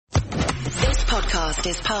podcast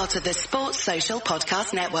is part of the Sports Social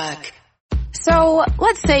Podcast Network. So,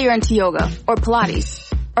 let's say you're into yoga or Pilates,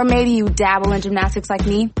 or maybe you dabble in gymnastics like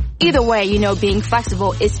me. Either way, you know being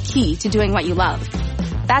flexible is key to doing what you love.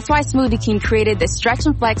 That's why Smoothie King created the Stretch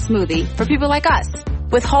and Flex smoothie for people like us.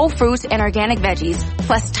 With whole fruits and organic veggies,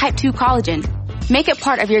 plus type 2 collagen. Make it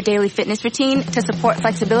part of your daily fitness routine to support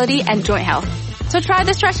flexibility and joint health. So try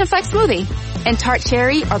the Stretch and Flex smoothie in tart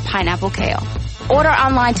cherry or pineapple kale. Order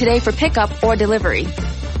online today for pickup or delivery.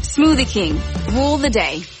 Smoothie King. Rule the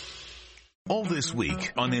day. All this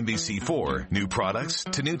week on NBC4, new products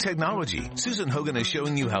to new technology. Susan Hogan is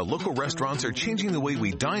showing you how local restaurants are changing the way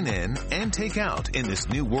we dine in and take out in this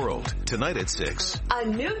new world. Tonight at 6. A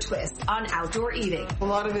new twist on outdoor eating. A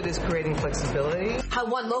lot of it is creating flexibility. How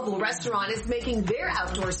one local restaurant is making their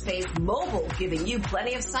outdoor space mobile, giving you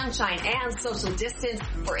plenty of sunshine and social distance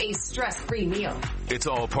for a stress-free meal. It's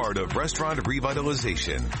all part of restaurant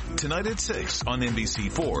revitalization. Tonight at 6 on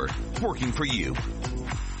NBC4, working for you.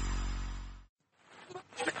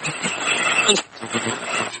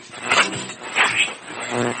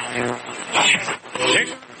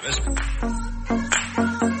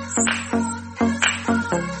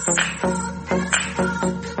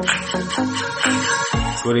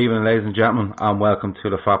 Good evening, ladies and gentlemen, and welcome to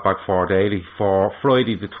the Fatback 4 Daily for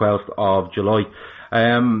Friday the 12th of July.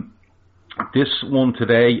 This one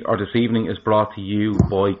today, or this evening, is brought to you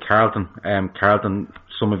by Carlton. Carlton,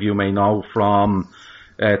 some of you may know from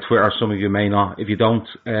Twitter, some of you may not. If you don't,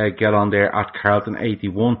 get on there at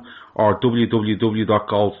Carlton81 or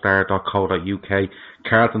www.goldstar.co.uk.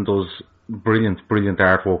 Carlton does brilliant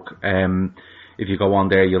artwork. If you go on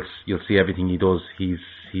there, you'll see everything he does. He's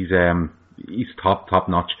top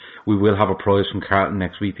notch. We will have a prize from Carlton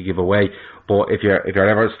next week to give away. But if you're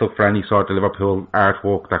ever stuck for any sort of Liverpool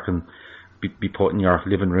artwork that can be put in your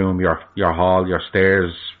living room, your hall, your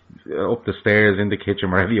stairs, up the stairs, in the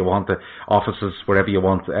kitchen, wherever you want, the offices, wherever you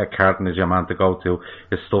want, Carlton is your man to go to.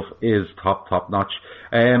 His stuff is top notch.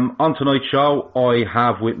 On tonight's show, I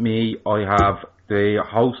have with me the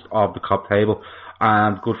host of the Cop Table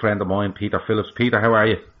and good friend of mine, Peter Phillips. Peter, how are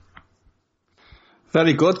you?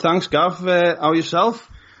 Very good, thanks, Gav. How yourself?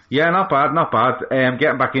 Yeah, not bad.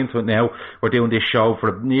 Getting back into it now. We're doing this show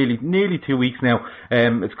for nearly 2 weeks now.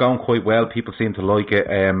 It's going quite well. People seem to like it.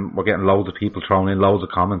 We're getting loads of people throwing in loads of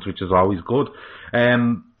comments, which is always good.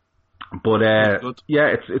 Good. Yeah,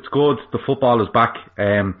 it's good. The football is back.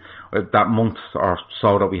 That month or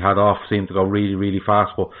so that we had off seemed to go really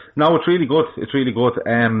fast. But no, it's really good.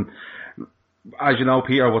 As you know,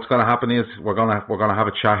 Peter, what's going to happen is we're going to have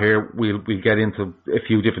a chat here. We'll get into a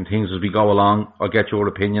few different things as we go along. I'll get your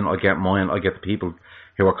opinion. I'll get mine. I'll get the people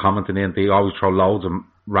who are commenting in. They always throw loads of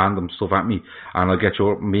random stuff at me, and I'll get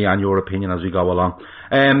me and your opinion as we go along.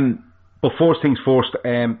 But first things first,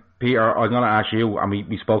 Peter, I'm going to ask you. And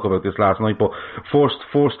we spoke about this last night, but first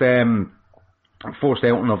outing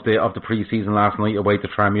of the pre-season last night away to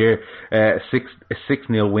Tranmere, a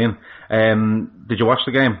 6-0 win. Did you watch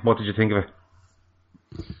the game? What did you think of it?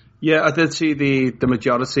 Yeah, I did see the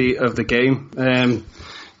majority of the game.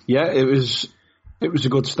 It was a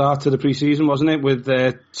good start to the pre-season, wasn't it? With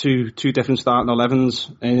two different starting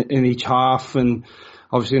 11s in each half, and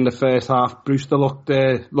obviously in the first half, Brewster looked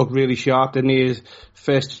really sharp, didn't he? His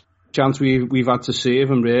first chance we've had to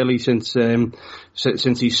save him really since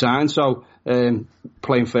he signed. So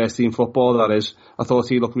playing first team football, that is, I thought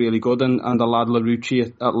he looked really good, and the lad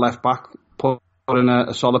Larouci at left back put in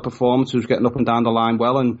a solid performance. He was getting up and down the line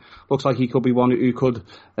well, and looks like he could be one who could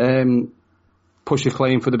push a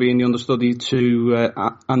claim for being the understudy to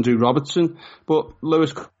Andrew Robertson. But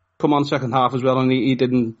Lewis come on second half as well, and he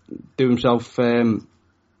didn't do himself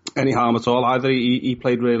any harm at all either. He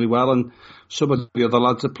played really well, and some of the other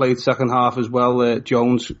lads that played second half as well.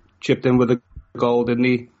 Jones chipped in with a goal, didn't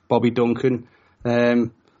he? Bobby Duncan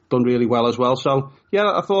done really well as well. So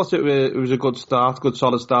yeah, I thought it was a good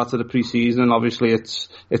solid start to the pre-season, and obviously it's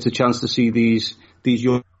a chance to see these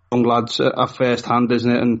young lads at first hand,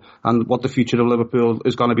 isn't it? And what the future of Liverpool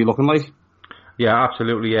is going to be looking like. Yeah,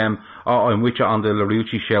 absolutely. I'm with you on the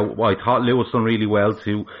Larouci show. I thought Lewis done really well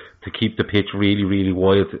to keep the pitch really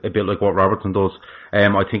wide, a bit like what Robertson does.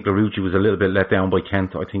 I think Larouci was a little bit let down by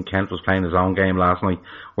Kent. I think Kent was playing his own game last night,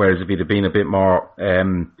 whereas if he'd have been a bit more,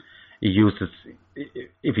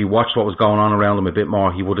 if he watched what was going on around him a bit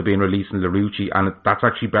more, he would have been releasing Larouci, and that's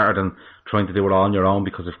actually better than trying to do it all on your own,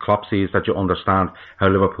 because if Klopp sees that you understand how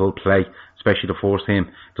Liverpool play, especially the first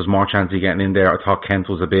team, there's more chance of you getting in there. I thought Kent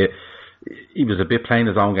was a bit playing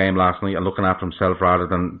his own game last night and looking after himself rather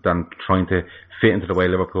than trying to fit into the way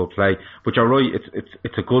Liverpool play. But you're right,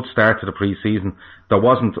 it's a good start to the pre-season.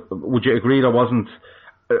 Would you agree there wasn't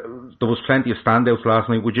there was plenty of standouts last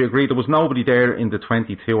night. Would you agree there was nobody there in the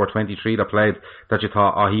 22 or 23 that played that you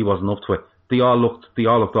thought, oh, he wasn't up to it? They all looked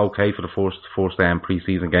okay for the first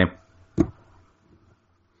pre-season game.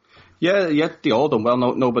 Yeah, they all done well.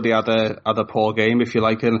 Nobody had a poor game, if you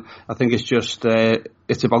like, and I think it's just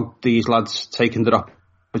it's about these lads taking their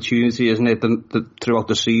opportunity, isn't it? Throughout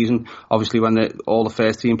the season, obviously, when all the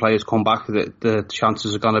first team players come back, the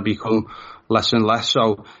chances are going to become less and less.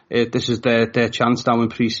 So this is their chance now in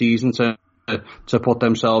pre-season to put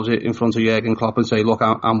themselves in front of Jurgen Klopp and say, look,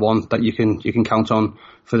 I'm one that you can count on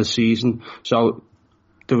for the season. So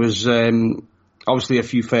there was obviously a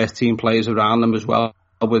few first team players around them as well.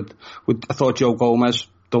 I thought Joe Gomez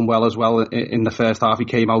done well as well in the first half. He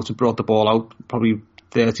came out and brought the ball out, probably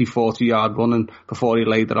 30, 40 yard running before he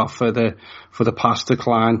laid it off for the pass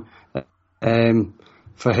decline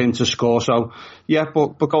for him to score. So yeah,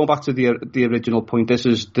 but going back to the original point, this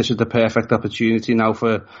is the perfect opportunity now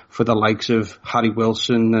for the likes of Harry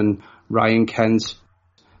Wilson and Ryan Kent,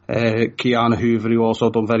 Keanu Hoover, who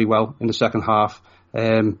also done very well in the second half.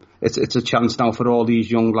 It's a chance now for all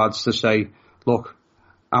these young lads to say, look,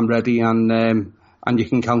 I'm ready, and you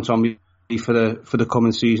can count on me for the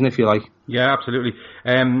coming season, if you like. Yeah, absolutely.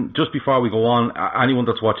 Just before we go on, anyone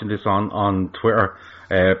that's watching this on Twitter,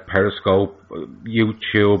 Periscope,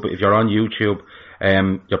 YouTube, if you're on YouTube,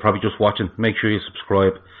 you're probably just watching, make sure you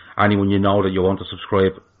subscribe. Anyone you know that you want to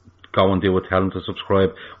subscribe, go and do it, tell them to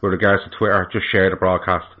subscribe. With regards to Twitter, just share the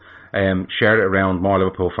broadcast. Share it around. More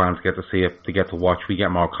Liverpool fans get to see it, they get to watch, we get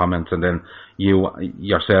more comments, and then you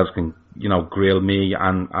yourselves can, grill me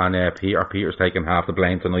and Peter. Peter's taking half the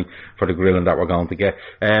blame tonight for the grilling that we're going to get.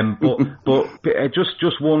 But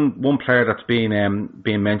just one player that's being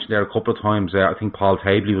mentioned there a couple of times. I think Paul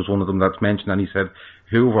Tabley was one of them that's mentioned, and he said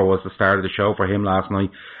Hoover was the star of the show for him last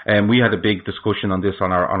night. We had a big discussion on this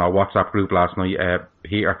on our WhatsApp group last night,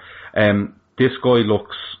 Peter. This guy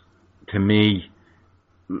looks to me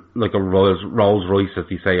like a Rolls Royce, as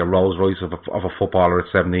they say, a Rolls Royce of a footballer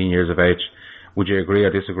at 17 years of age. Would you agree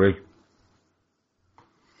or disagree?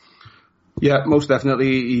 Yeah, most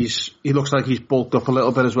definitely. He looks like he's bulked up a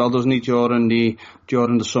little bit as well, doesn't he, during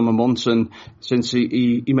the summer months, and since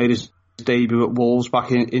he made his debut at Wolves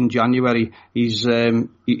back in January, he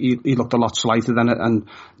looked a lot slighter than it, and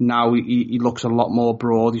now he looks a lot more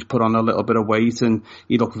broad. He's put on a little bit of weight, and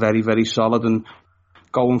he looked very, very solid. And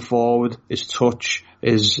going forward, his touch,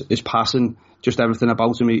 his passing, just everything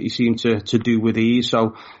about him, he seemed to do with ease.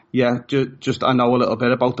 So yeah, just I know a little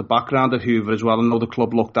bit about the background of Hoover as well. I know the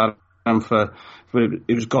club looked at him for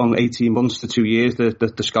it was gone 18 months to 2 years.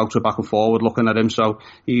 The scouts were back and forward looking at him. So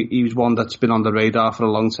he was one that's been on the radar for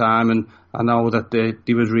a long time, and I know that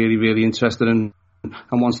he was really, really interested in.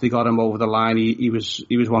 And once they got him over the line, he was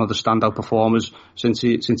one of the standout performers since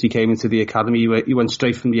he came into the academy. He went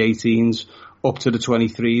straight from the 18s up to the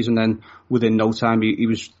 23s, and then within no time he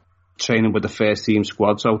was training with the first team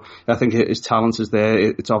squad. So I think his talent is there.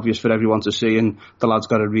 It's obvious for everyone to see, and the lad's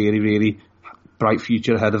got a really, really bright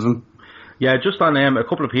future ahead of him. Yeah, just on a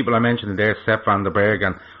couple of people I mentioned there, Sepp van der Berg,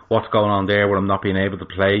 and what's going on there with him not being able to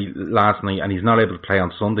play last night, and he's not able to play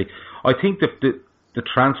on Sunday. I think the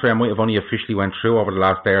transfer might have only officially went through over the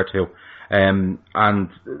last day or two, and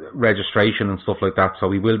registration and stuff like that, so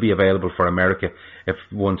he will be available for America if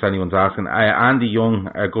once anyone's asking. Andy Young,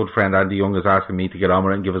 a good friend Andy Young, is asking me to get on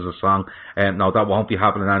with it and give us a song. No, that won't be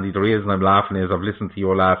happening, Andy. The reason I'm laughing is I've listened to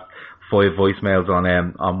your last 5 voicemails on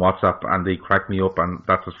WhatsApp, and they cracked me up, and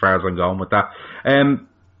that's as far as I'm going with that.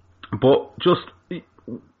 But just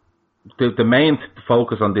the main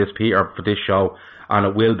focus on this, Peter, for this show, and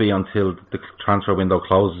it will be until the transfer window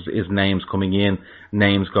closes, is names coming in,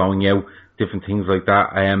 names going out, different things like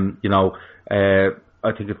that.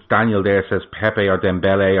 I think it's Daniel there says Pepe or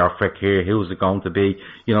Dembele or Fekir. Who's it going to be?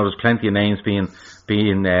 There's plenty of names being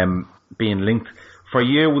linked. For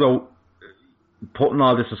you though, putting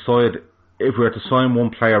all this aside, if we were to sign one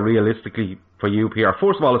player realistically for you, Peter,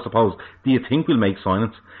 first of all, I suppose, do you think we'll make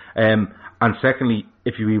signings? And secondly,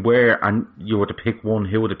 if you were and you were to pick one,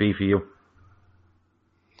 who would it be for you?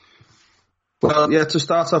 Well, yeah, to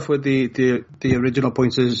start off with the original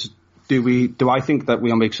point is, do I think that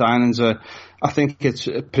we'll make signings? I think it's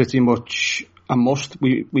pretty much a must.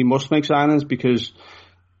 We must make signings because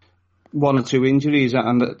 1 or 2 injuries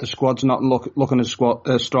and the squad's not looking as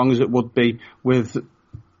strong as it would be with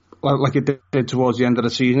like it did towards the end of the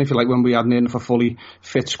season, if you like, when we had an enough a fully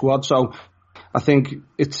fit squad. So I think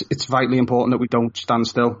it's vitally important that we don't stand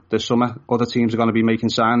still this summer. Other teams are going to be making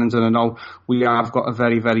signings, and I know we have got a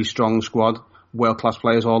very, very strong squad, world-class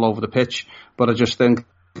players all over the pitch, but I just think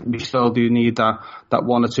we still do need that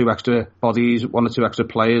one or two extra bodies, one or two extra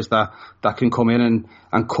players that can come in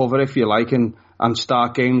and cover, if you like, and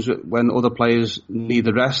start games when other players need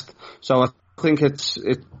the rest. So I think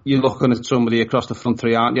you're looking at somebody across the front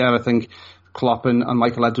three, aren't you? I think Klopp and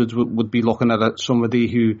Michael Edwards would be looking at somebody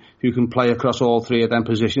who can play across all three of them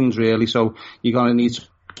positions, really. So you're going to need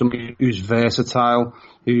somebody who's versatile,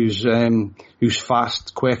 who's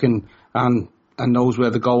fast, quick, and knows where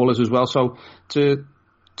the goal is as well. So to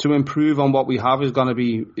improve on what we have is going to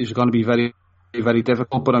be very, very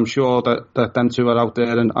difficult. But I'm sure that them two are out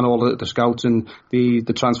there, and all the scouts and the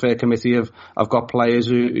transfer committee have got players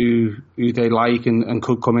who they like and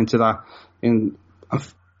could come into that and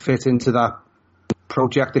fit into that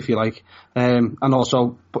project, if you like. And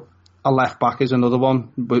also a left back is another one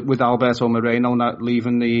with Alberto Moreno not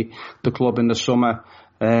leaving the club in the summer.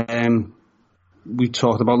 We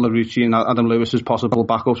talked about Larouci and Adam Lewis as possible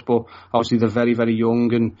backups, but obviously they're very, very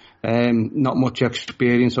young and not much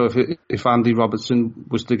experience. So if Andy Robertson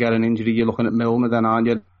was to get an injury, you're looking at Milner then, aren't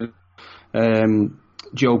you?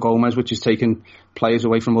 Joe Gomez, which is taking players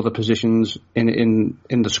away from other positions in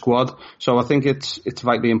the squad. So I think it's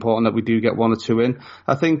vitally important that we do get one or two in.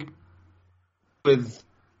 I think with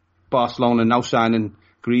Barcelona now signing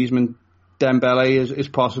Griezmann, Dembele is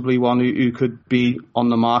possibly one who could be on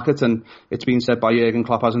the market, and it's been said by Jurgen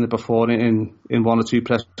Klopp, hasn't it, before in one or two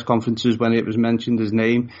press conferences when it was mentioned his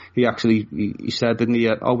name. He said, didn't he?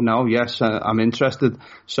 Oh no, yes, I'm interested.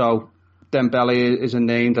 So Dembele is a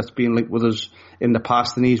name that's been linked with us in the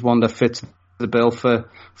past, and he's one that fits the bill for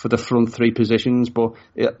the front three positions. But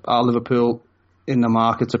are Liverpool in the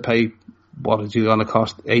market to pay? What is he going to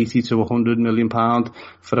cost? 80 to 100 million pound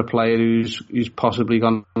for a player who's possibly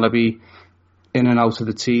going to be in and out of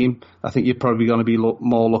the team? I think you're probably going to be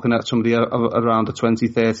more looking at somebody around the 20,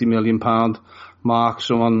 30 million pound mark.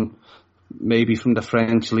 Someone maybe from the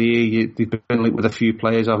French league. They've been linked with a few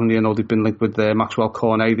players, haven't they? I know they've been linked with Maxwell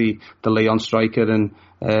Cornet, the Lyon striker, and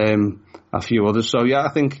a few others. So yeah,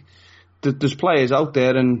 I think there's players out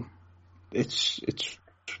there, and it's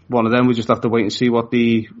one of them. We just have to wait and see what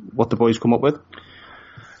the boys come up with.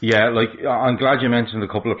 Yeah, I'm glad you mentioned a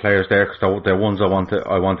couple of players there, because they're ones I want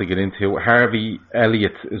to get into. Harvey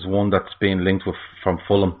Elliott is one that's been linked with from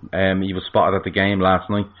Fulham. He was spotted at the game last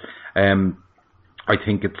night. I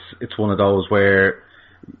think it's one of those where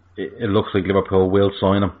it looks like Liverpool will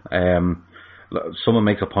sign him. Someone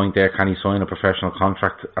makes a point there: can he sign a professional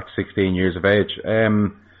contract at 16 years of age?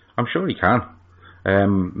 I'm sure he can.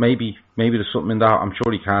 Maybe there's something in that. I'm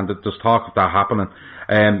sure he can. There's talk of that happening.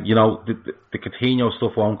 The Coutinho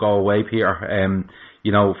stuff won't go away, Peter.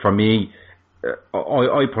 For me,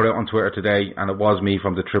 I put it on Twitter today, and it was me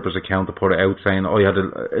from the Trippers account that put it out, saying I had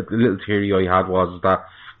a little theory I had was that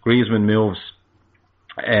Griezmann moves.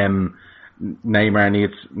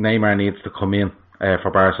 Neymar needs to come in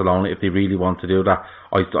for Barcelona if they really want to do that.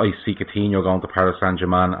 I see Coutinho going to Paris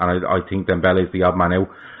Saint-Germain, and I think Dembele is the odd man out.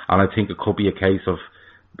 And I think it could be a case of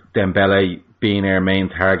Dembele being our main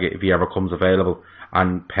target if he ever comes available,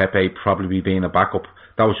 and Pepe probably being a backup.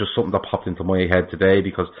 That was just something that popped into my head today,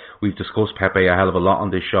 because we've discussed Pepe a hell of a lot on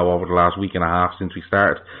this show over the last week and a half since we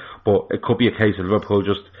started. But it could be a case of Liverpool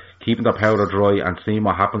just keeping their powder dry and seeing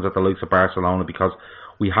what happens at the likes of Barcelona, because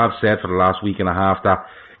we have said for the last week and a half that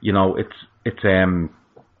it's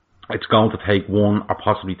going to take one or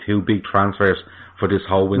possibly two big transfers for this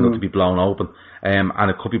whole window to be blown open. And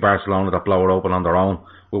it could be Barcelona that blow it open on their own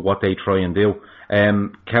with what they try and do.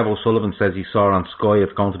 Kev O'Sullivan says he saw on Sky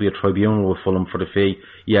it's going to be a tribunal with Fulham for the fee.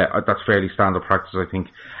 Yeah, that's fairly standard practice, I think.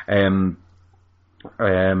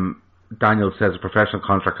 Daniel says a professional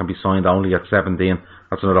contract can be signed only at 17.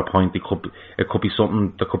 That's another point. It could be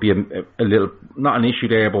something. There could be a little, not an issue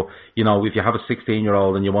there, but if you have a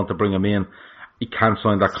 16-year-old and you want to bring him in, he can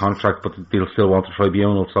sign that contract, but they'll still want a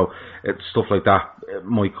tribunal. So stuff like that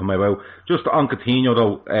might come about. Just on Coutinho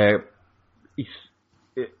though,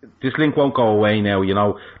 this link won't go away now.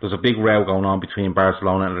 There's a big row going on between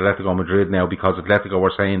Barcelona and Atletico Madrid now, because Atletico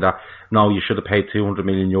were saying that no, you should have paid 200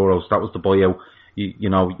 million euros. That was the buyout.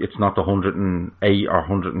 It's not the 108 or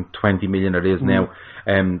 120 million it is now.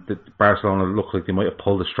 Barcelona look like they might have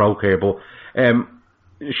pulled a stroke here, but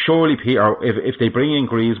surely, Peter, if they bring in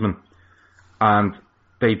Griezmann and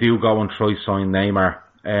they do go and try sign Neymar,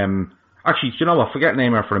 actually, what? Forget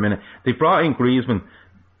Neymar for a minute. They brought in Griezmann.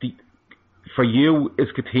 For you, is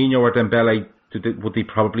Coutinho or Dembele, would they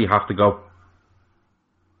probably have to go?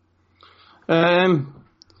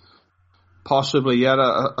 Possibly, yeah.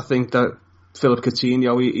 I think that Philip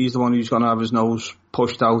Coutinho, he's the one who's going to have his nose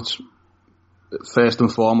pushed out first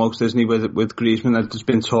and foremost, isn't he, with Griezmann? There's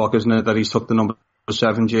been talk, isn't it, that he's took the number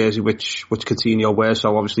 7 jersey, which Coutinho wears.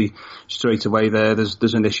 So obviously straight away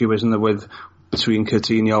there's an issue, isn't there, between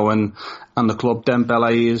Coutinho and the club.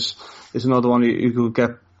 Dembele is another one who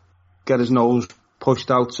could get his nose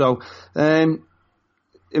pushed out. So in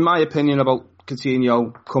my opinion about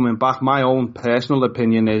Coutinho coming back, my own personal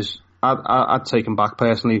opinion is I'd take him back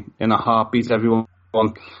personally in a heartbeat. Everyone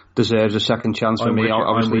deserves a second chance for me.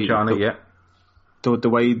 Obviously, the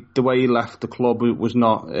way he left the club was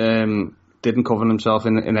not didn't cover himself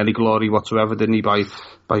in any glory whatsoever, didn't he? By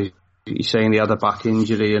he's saying he had a back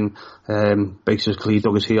injury and basically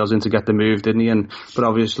dug his heels in to get the move, didn't he? But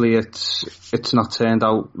obviously it's not turned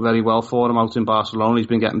out very well for him out in Barcelona. He's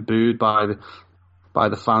been getting booed by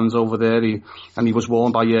the fans over there. He was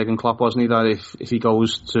warned by Jurgen Klopp, wasn't he, that if he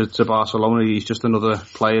goes to Barcelona, he's just another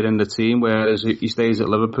player in the team, whereas he stays at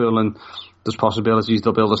Liverpool and there's possibilities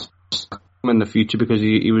they'll build a in the future because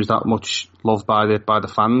he was that much loved by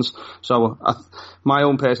the fans. So my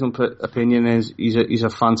own personal opinion is he's a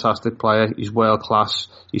fantastic player. He's world class.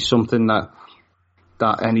 He's something that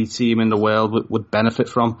any team in the world would benefit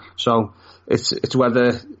from. So it's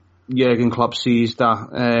whether Jurgen Klopp sees it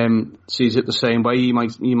the same way. You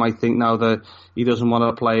might think now that he doesn't want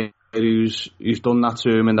a player who's done that to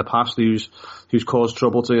him in the past, who's caused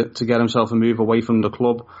trouble to get himself a move away from the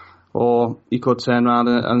club, or he could turn around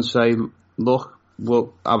and say, look,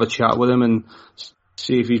 we'll have a chat with him and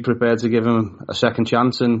see if he's prepared to give him a second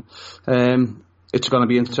chance. And it's going to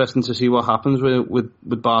be interesting to see what happens with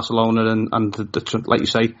Barcelona and the, like you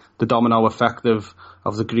say, the domino effect of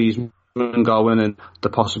the Griezmann going and the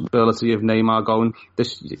possibility of Neymar going.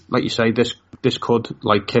 This, like you say, this could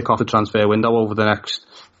kick off the transfer window over the next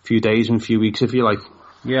few days and few weeks, if you like.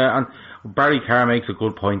 Yeah, and Barry Carr makes a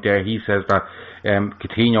good point there. He says that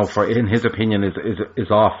Coutinho, in his opinion,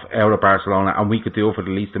 is out of Barcelona, and we could do it for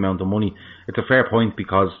the least amount of money. It's a fair point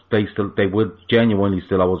because they would genuinely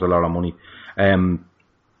still owe us a lot of money. From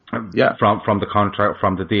the contract,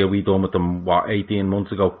 from the deal we done with them, 18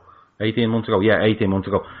 months ago.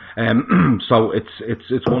 So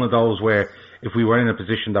it's one of those where if we were in a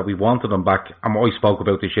position that we wanted them back, and I spoke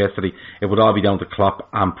about this yesterday, it would all be down to Klopp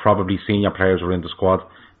and probably senior players were in the squad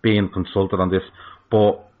being consulted on this.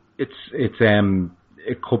 But it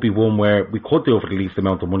could be one where we could do it for the least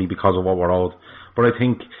amount of money because of what we're owed. But I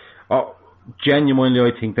think, genuinely,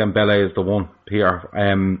 I think Dembele is the one, Peter.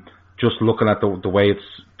 Just looking at the way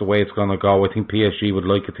it's going to go, I think PSG would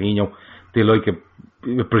like Coutinho. They like a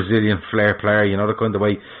Brazilian flair player, the kind of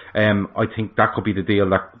way. I think that could be the deal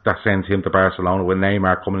that sends him to Barcelona with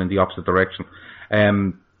Neymar coming in the opposite direction.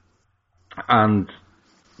 And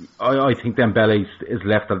I think Dembele is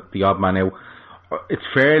left at the odd man out. It's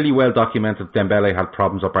fairly well documented Dembele had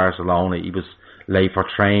problems at Barcelona. He was late for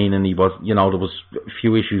training. He was, there was a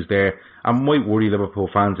few issues there. And might worry Liverpool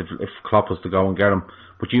fans if Klopp was to go and get him.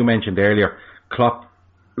 But you mentioned earlier, Klopp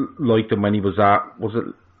liked him when he was at, was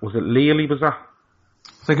it Lille he was at?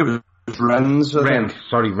 I think it was Rennes.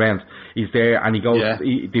 Rennes. He's there and he goes,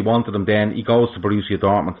 they wanted him then. He goes to Borussia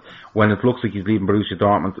Dortmund. When it looks like he's leaving Borussia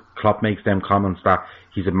Dortmund, Klopp makes them comments that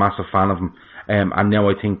he's a massive fan of him. And now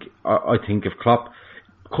I think if Klopp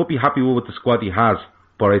could be happy with the squad he has,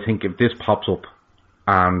 but I think if this pops up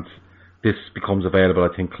and this becomes available,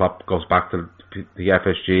 I think Klopp goes back to the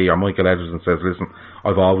FSG or Michael Edwards and says, listen,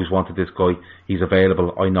 I've always wanted this guy. He's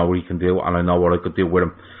available. I know what he can do and I know what I could do with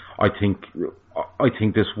him. I think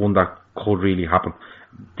this one that could really happen.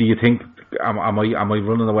 Do you think, am I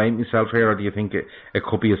running away with myself here, or do you think it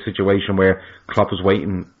could be a situation where Klopp is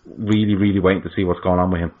really, really waiting to see what's going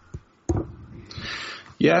on with him?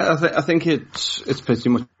 Yeah, I think it's pretty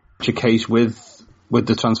much a case with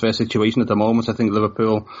the transfer situation at the moment. I think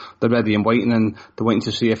Liverpool, they're ready and waiting, and they're waiting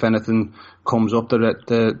to see if anything comes up.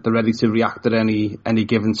 They're ready to react at any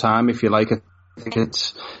given time, if you like. I think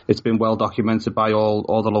it's been well documented by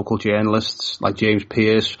all the local journalists like James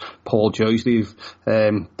Pearce, Paul Joyce,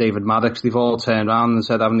 David Maddox. They've all turned around and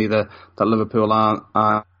said, haven't they, that Liverpool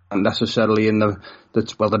aren't necessarily in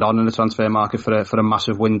they're not in the transfer market for a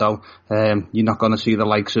massive window. You're not going to see the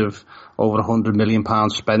likes of over £100 million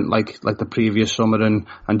spent like the previous summer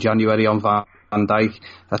and January on Van Dijk.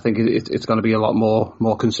 I think it's going to be a lot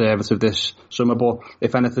more conservative this summer. But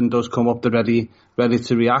if anything does come up, they're ready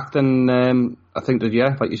to react. And I think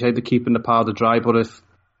that, like you say, they're keeping the powder dry. But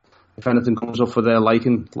if anything comes up for their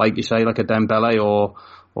liking, like you say, like a Dembele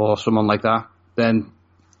or someone like that, then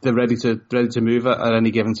they're ready to move at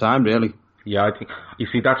any given time, really. Yeah, I think, you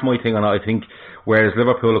see, that's my thing on it. I think, whereas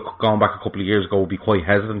Liverpool, going back a couple of years ago, would be quite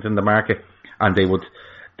hesitant in the market, and they would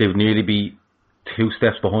nearly be 2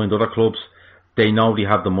 steps behind other clubs. They know they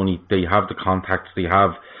have the money, they have the contacts, they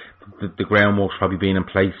have the groundwork's probably being in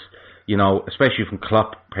place. you know, especially from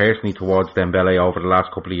Klopp personally towards Dembele over the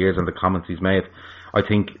last couple of years and the comments he's made. I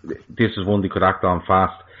think this is one they could act on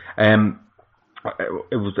fast.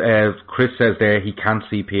 It was Chris says there he can't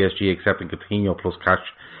see PSG accepting Coutinho plus cash.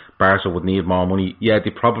 Barca would need more money. Yeah,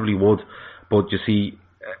 they probably would, but you see,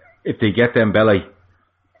 if they get Dembele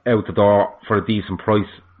out the door for a decent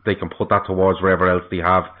price, they can put that towards wherever else they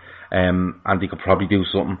have, and they could probably do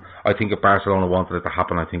something. I think if Barcelona wanted it to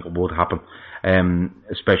happen, I think it would happen,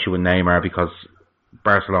 especially with Neymar, because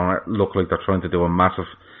Barcelona look like they're trying to do a massive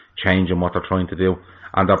change in what they're trying to do,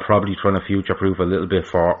 and they're probably trying to future-proof a little bit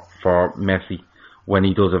for Messi when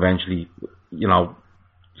he does eventually, you know,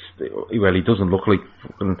 well, he doesn't look like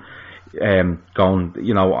going,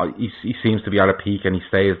 you know, he seems to be at a peak and he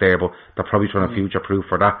stays there, but they're probably trying to future-proof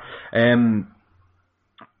for that.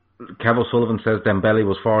 Kev O'Sullivan says Dembele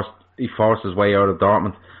he forced his way out of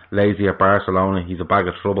Dortmund, lazy at Barcelona, he's a bag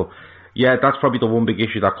of trouble. Yeah, that's probably the one big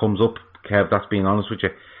issue that comes up, Kev, that's being honest with you.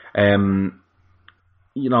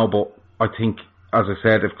 You know, but I think, as I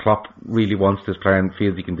said, if Klopp really wants this player and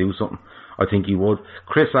feels he can do something, I think he would.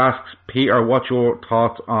 Chris asks, Peter, what's your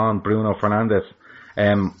thoughts on Bruno Fernandes?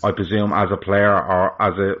 I presume as a player or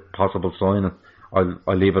as a possible signing.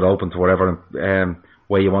 I'll leave it open to whatever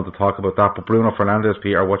way you want to talk about that. But Bruno Fernandes,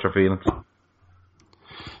 Peter, what's your feelings?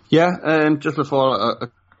 Yeah, just before I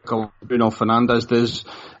go Bruno Fernandes, there's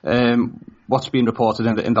what's been reported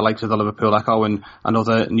in the likes of the Liverpool Echo and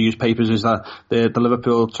other newspapers is that the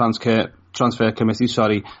Liverpool transfer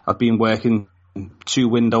committee, have been working 2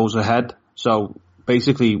 windows ahead. So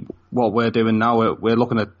basically, what we're doing now,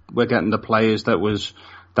 we're getting the players that was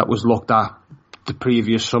looked at the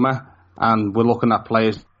previous summer, and we're looking at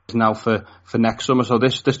players now for next summer. So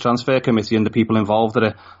this transfer committee and the people involved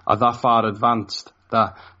are that far advanced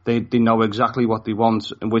that they know exactly what they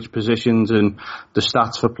want and which positions, and the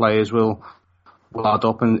stats for players will add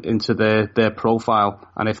up into their profile.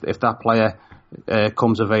 And if that player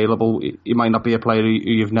comes available, he might not be a player who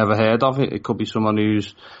you've never heard of. It could be someone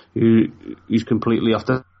who's completely off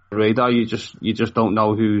the radar. You just don't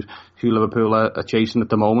know who Liverpool are chasing at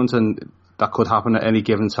the moment, and that could happen at any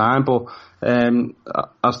given time. But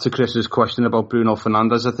as to Chris's question about Bruno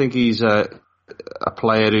Fernandes, I think he's a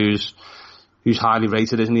player who's highly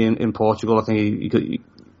rated, isn't he, in Portugal? I think he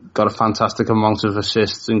got a fantastic amount of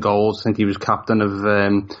assists and goals. I think he was captain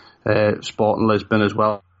of Sporting Lisbon as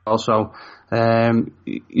well. Also,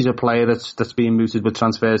 he's a player that's being mooted with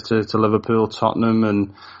transfers to Liverpool, Tottenham,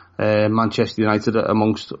 and Manchester United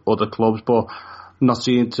amongst other clubs. But I've not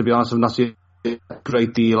seen a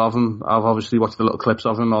great deal of him. I've obviously watched the little clips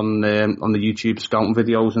of him on the YouTube scouting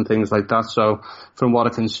videos and things like that. So from what I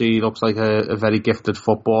can see, he looks like a very gifted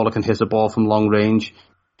footballer, can hit a ball from long range.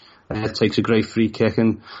 Takes a great free kick,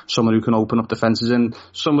 and someone who can open up defences, and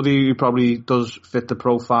somebody who probably does fit the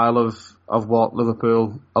profile of what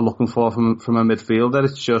Liverpool are looking for from a midfielder.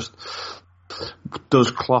 It's just,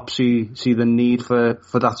 does Klopp see the need for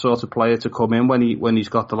that sort of player to come in when he's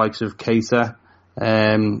got the likes of Keita,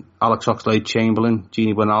 Alex Oxlade-Chamberlain,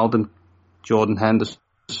 Gini Wijnaldum, Jordan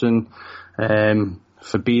Henderson,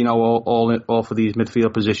 Fabinho, all for these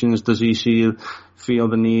midfield positions? Does he feel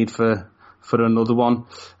the need for another one?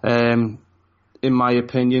 In my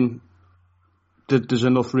opinion, there's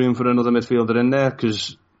enough room for another midfielder in there,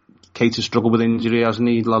 because Keita struggled with injury, hasn't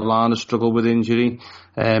he? Lallana struggled with injury.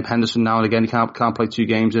 Henderson now and again, he can't play 2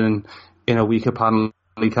 games in a week apparently,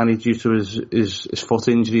 can he, due to his foot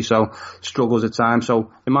injury, so struggles at times.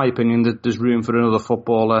 So in my opinion, there's room for another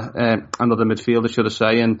footballer, another midfielder, should I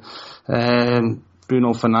say, and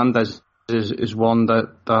Bruno Fernandes is one that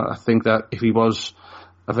I think that if he was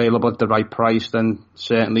available at the right price, then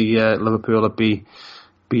certainly Liverpool would be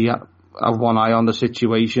have one eye on the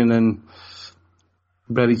situation and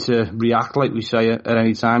ready to react, like we say, at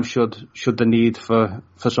any time should the need for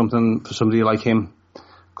somebody like him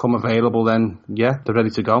come available. Then yeah, they're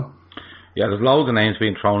ready to go. Yeah, there's loads of names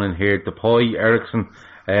being thrown in here: Depay, Eriksen,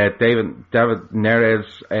 David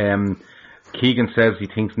Neres. Keegan says he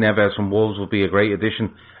thinks Neves from Wolves would be a great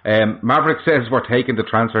addition. Maverick says we're taking the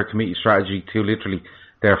transfer committee strategy too literally.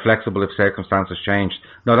 They're flexible if circumstances change.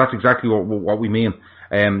 No, that's exactly what we mean.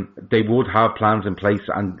 They would have plans in place,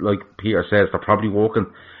 and like Peter says, they're probably working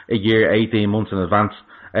a year, 18 months in advance,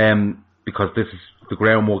 because this is the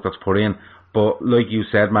groundwork that's put in. But like you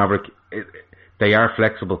said, Maverick, they are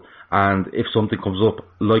flexible, and if something comes up,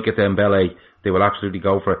 like at Dembele, they will absolutely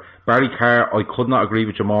go for it. Barry Carr, I could not agree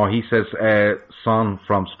with you more. He says, Son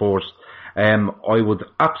from Sports, I would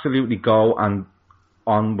absolutely go and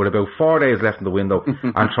on with about 4 days left in the window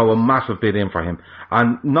and throw a massive bid in for him.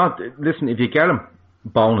 And listen, if you get him,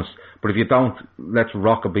 bonus. But if you don't, let's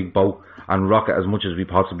rock a big boat and rock it as much as we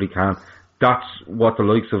possibly can. That's what the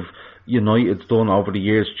likes of United's done over the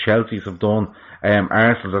years, Chelsea's have done,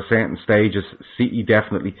 Arsenal at certain stages, City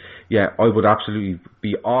definitely. Yeah, I would absolutely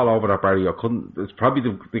be all over that, Barry. It's probably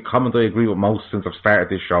the comment I agree with most since I've started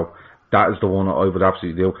this show. That is the one I would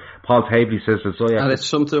absolutely do. Paul Tabley says that, and it's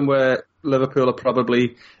something where Liverpool are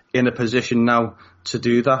probably in a position now to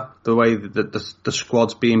do that, the way that the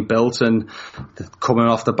squad's being built and coming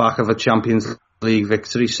off the back of a Champions League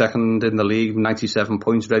victory, second in the league, 97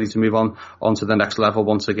 points, ready to move on to the next level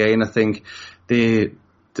once again. I think the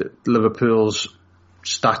Liverpool's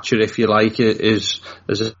stature, if you like, is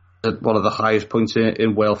one of the highest points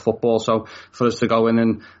in world football. So for us to go in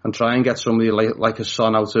and try and get somebody like a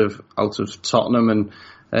Son out of Tottenham,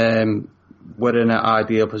 and we're in an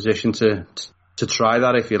ideal position to try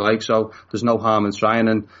that, if you like. So there's no harm in trying,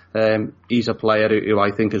 and he's a player who I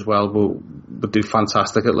think as well would do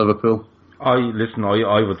fantastic at Liverpool. I'd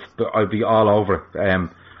be all over it.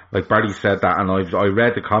 Like Barry said that, and I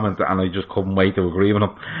read the comment and I just couldn't wait to agree with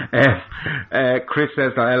him. Chris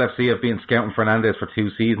says that LFC have been scouting Fernandes for 2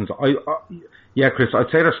 seasons. Yeah, Chris, I'd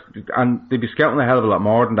say and they'd be scouting a hell of a lot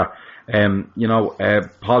more than that.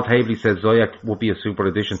 Paul Tabley says Ziyech would be a super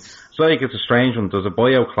addition. Ziyech is a strange one. There's a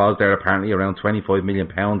buyout clause there apparently around £25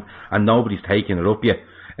 million, and nobody's taking it up yet.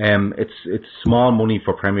 It's small money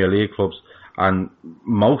for Premier League clubs, and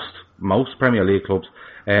most Premier League clubs.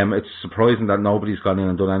 It's surprising that nobody's gone in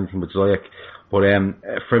and done anything with Ziyech. But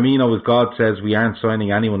Firmino, as God says, we aren't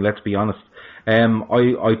signing anyone, let's be honest.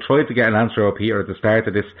 I tried to get an answer up here at the start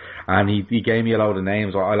of this, and he gave me a load of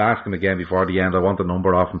names. I'll ask him again before the end. I want a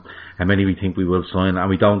number off him, how many we think we will sign, and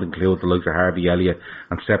we don't include the likes of Harvey Elliott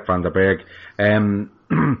and Sepp van der Berg.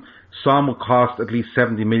 Some will cost at least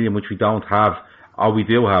 70 million, which we don't have, or we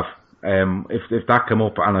do have. If that come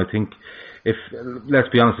up, and I think let's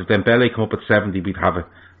be honest, if Dembele come up at 70, we'd have it.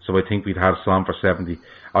 So I think we'd have Son for 70.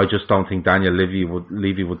 I just don't think Daniel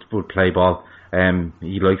Levy would play ball.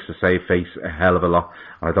 He likes to save face a hell of a lot.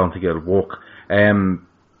 I don't think it'll work. Let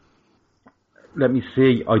me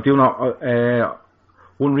see. I do not.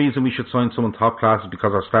 One reason we should sign someone top class is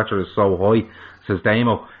because our stature is so high, says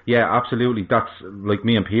Damo. Yeah, absolutely. That's like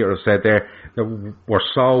me and Peter have said there. We're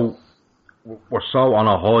so on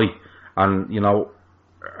a high, and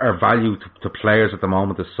our value to players at the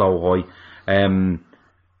moment is so high.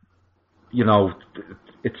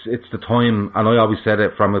 It's the time, and I always said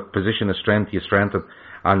it, from a position of strength you strengthen,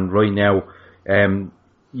 and right now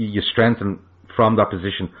you strengthen from that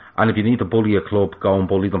position. And if you need to bully a club, go and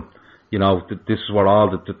bully them. This is what all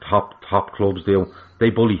the top clubs do.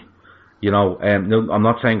 They bully. I'm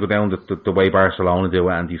not saying go down the way Barcelona do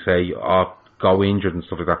it and you say, go injured and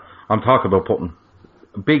stuff like that. I'm talking about putting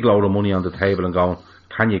a big load of money on the table and going,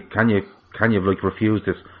 can you like refuse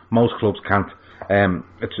this? Most clubs can't.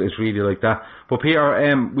 It's really like that. But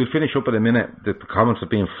Peter, we'll finish up in a minute. The comments have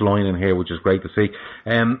been flying in here, which is great to see.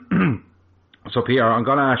 So Peter, I'm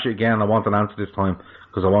going to ask you again. I want an answer this time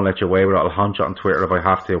because I won't let you away with it. I'll hunt you on Twitter if I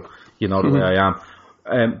have to. You know the way I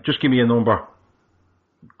am. Just give me a number.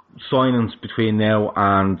 Signings between now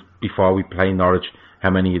and before we play Norwich. How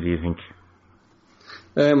many do you think?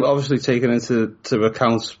 Obviously taking into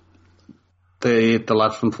account the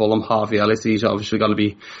lad from Fulham, Harvey Elliott, he's obviously going to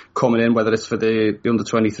be coming in, whether it's for the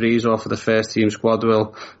under-23s or for the first team squad.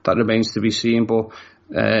 Well, that remains to be seen. But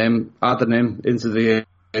adding him into the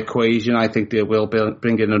equation, I think they will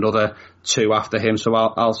bring in another 2 after him. So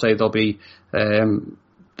I'll say there'll be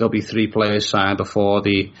 3 players signed before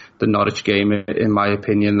the Norwich game. In my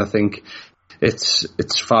opinion, I think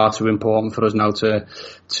it's far too important for us now to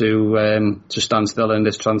stand still in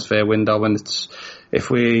this transfer window. And if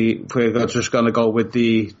we're just going to go with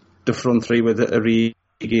the front 3 with Origi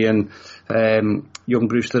and young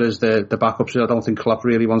Brewster as the backups, I don't think Klopp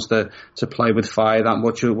really wants to play with fire that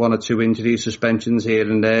much. 1 or 2 injuries, suspensions here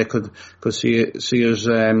and there could see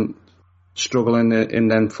us struggling in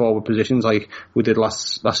them forward positions like we did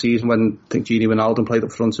last season when I think Gini Wijnaldum played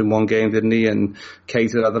up front in one game, didn't he? And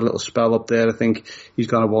Keita had a little spell up there. I think he's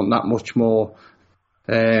going to want that much more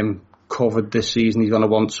covered this season. He's going to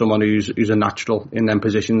want someone who's a natural in them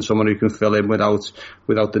positions, someone who can fill in without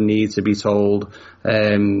the need to be told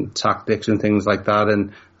tactics and things like that.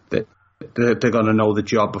 And they're going to know the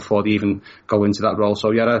job before they even go into that role.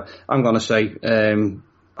 So yeah, I'm going to say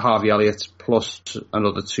Harvey Elliott plus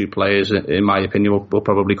another 2 players, in my opinion, will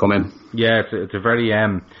probably come in. Yeah, it's a very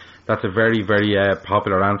that's a very, very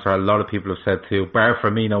popular answer. A lot of people have said too. Bar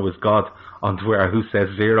Firmino is God. on Twitter who says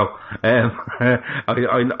 0.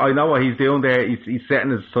 I know what he's doing there. He's setting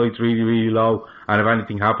his sights really, really low, and if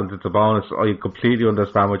anything happens, it's a bonus. I completely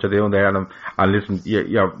understand what you're doing there, and listen,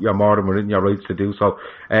 you're more than within your rights to do so.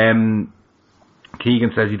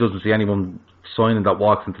 Keegan says he doesn't see anyone signing that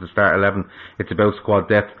walks into the start 11. It's about squad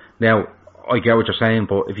depth. Now, I get what you're saying,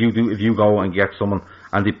 but if you go and get someone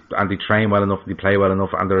and they train well enough, and they play well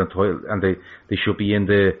enough, and they're entitled, and they should be in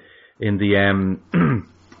the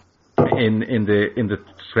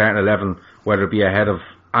starting 11, whether it be ahead of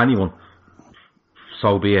anyone,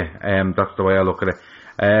 so be it. That's the way I look at it.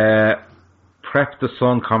 Prep the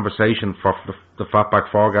Sun conversation for the Fatback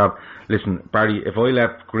Four. Listen, Barry, if I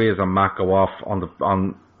let Grizz and Matt go off on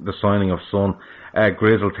the signing of Sun,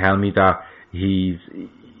 Grizz will tell me that he's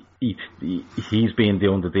been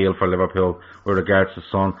doing the deal for Liverpool with regards to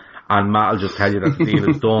Son, and Matt will just tell you that the deal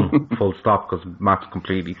is done, full stop, because Matt's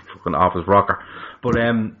completely fucking off his rocker. But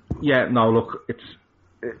look,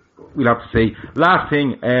 we'll have to see. Last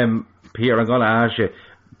thing, Peter, I'm going to ask you,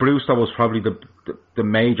 Brewster was probably the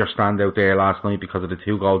major standout there last night because of the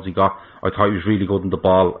 2 goals he got. I thought he was really good in the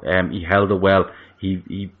ball. He held it well.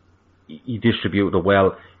 He distributed it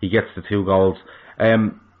well. He gets the 2 goals.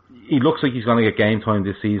 He looks like he's going to get game time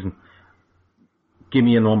this season. Give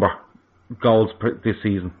me a number. Goals this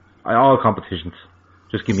season. All competitions.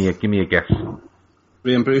 Just give me a guess.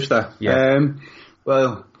 Ryan Brewster? Yeah.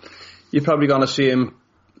 Well, you're probably going to see him,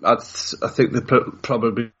 I think they're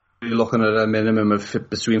probably looking at a minimum of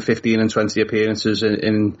between 15 and 20 appearances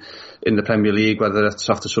in the Premier League, whether that's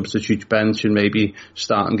off the substitute bench and maybe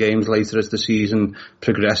starting games later as the season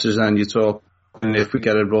progresses. And you talk, and if we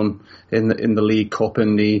get a run in the League Cup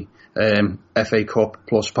and the FA Cup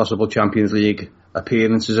plus possible Champions League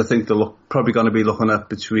appearances, I think they're probably going to be looking at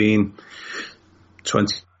between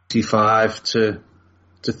 25 to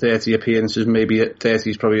 30 appearances. Maybe at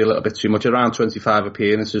 30 is probably a little bit too much. Around 25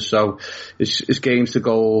 appearances. So his games to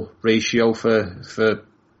goal ratio for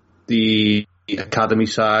the academy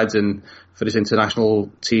sides and for his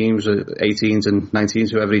international teams, 18s and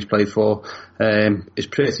 19s, whoever he's played for, is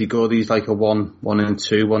pretty good. He's like a 1 and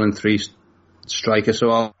 2, 1 and 3 striker.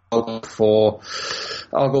 So I'll go for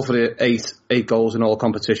the eight goals in all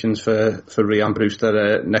competitions for Ryan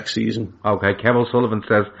Brewster next season. Okay, Kevin Sullivan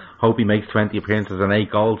says hope he makes 20 appearances and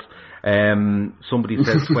 8 goals. Somebody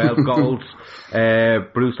says 12 goals.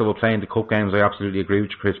 Brewster will play in the cup games. I absolutely agree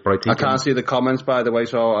with you, Chris. But I can't see the comments, by the way,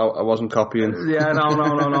 so I wasn't copying. Yeah, no.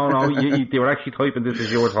 They were actually typing this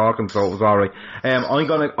as you were talking, so it was all right. I'm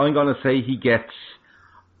gonna say he gets.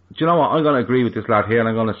 Do you know what? I'm gonna agree with this lad here, and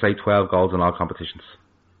I'm gonna say 12 goals in all competitions.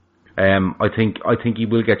 I think he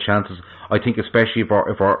will get chances. I think especially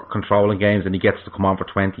if we're controlling games and he gets to come on for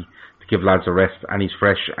 20 to give lads a rest, and he's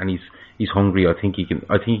fresh and he's hungry. I think he can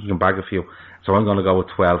bag a few. So I'm going to go with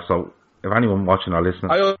 12. So if anyone watching or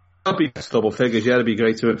listening, I hope he gets double figures. Yeah, it'd be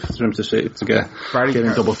great for him to get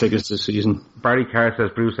in double figures this season. Barry Carr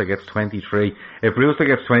says Brewster gets 23. If Brewster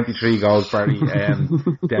gets 23 goals, Barry,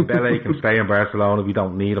 Dembele can stay in Barcelona. We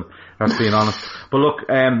don't need him. That's being honest. But look,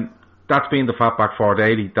 that's been the Fatback 4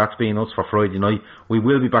 Daily. That's been us for Friday night. We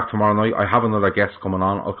will be back tomorrow night. I have another guest coming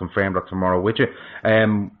on. I'll confirm that tomorrow with you.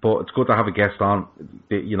 But it's good to have a guest on.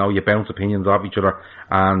 You know, you bounce opinions off each other,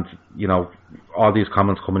 and you know, all these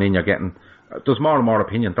comments coming in, you're getting. There's more and more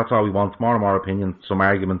opinion. That's all we want. More and more opinion. Some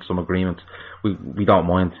arguments, some agreements. We don't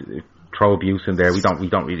mind. Throw abuse in there. We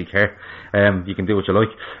don't really care. You can do what you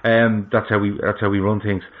like. That's how we run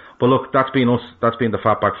things. But look, that's been us. That's been the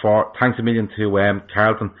Fatback 4. Thanks a million to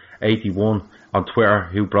Carlton81 on Twitter,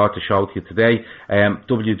 who brought the show to you today.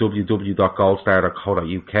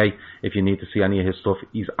 www.goldstar.co.uk if you need to see any of his stuff.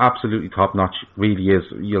 He's absolutely top notch. Really is.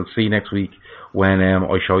 You'll see next week when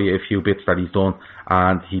I show you a few bits that he's done,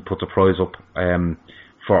 and he puts a prize up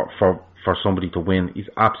for somebody to win. He's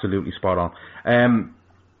absolutely spot on.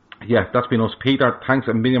 Yeah, that's been us. Peter, thanks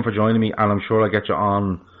a million for joining me, and I'm sure I'll get you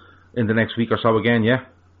on in the next week or so again, yeah?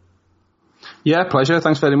 Yeah, pleasure.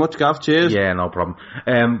 Thanks very much, Gav. Cheers. Yeah, no problem.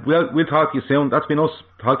 We'll talk to you soon. That's been us.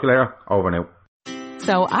 Talk to you later. Over now.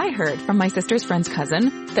 So I heard from my sister's friend's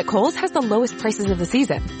cousin that Kohl's has the lowest prices of the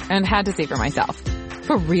season, and had to see for myself.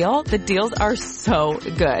 For real, the deals are so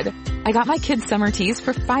good. I got my kids' summer tees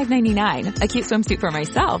for $5.99, a cute swimsuit for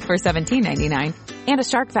myself for $17.99, and a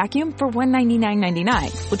Shark vacuum for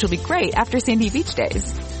 $199.99, which will be great after Sandy Beach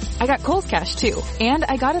days. I got Kohl's Cash too, and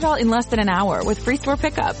I got it all in less than an hour with free store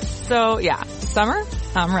pickup. So yeah, summer,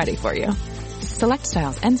 I'm ready for you. Select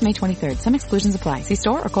styles ends May 23rd. Some exclusions apply. See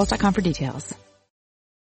store or Kohl's.com for details.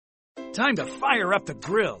 Time to fire up the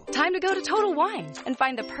grill. Time to go to Total Wine and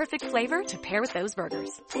find the perfect flavor to pair with those burgers.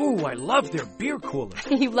 Ooh, I love their beer cooler.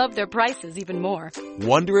 You love their prices even more.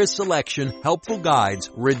 Wondrous selection, helpful guides,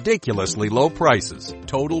 ridiculously low prices.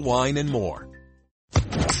 Total Wine and more.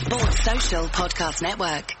 Sports Social Podcast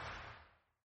Network.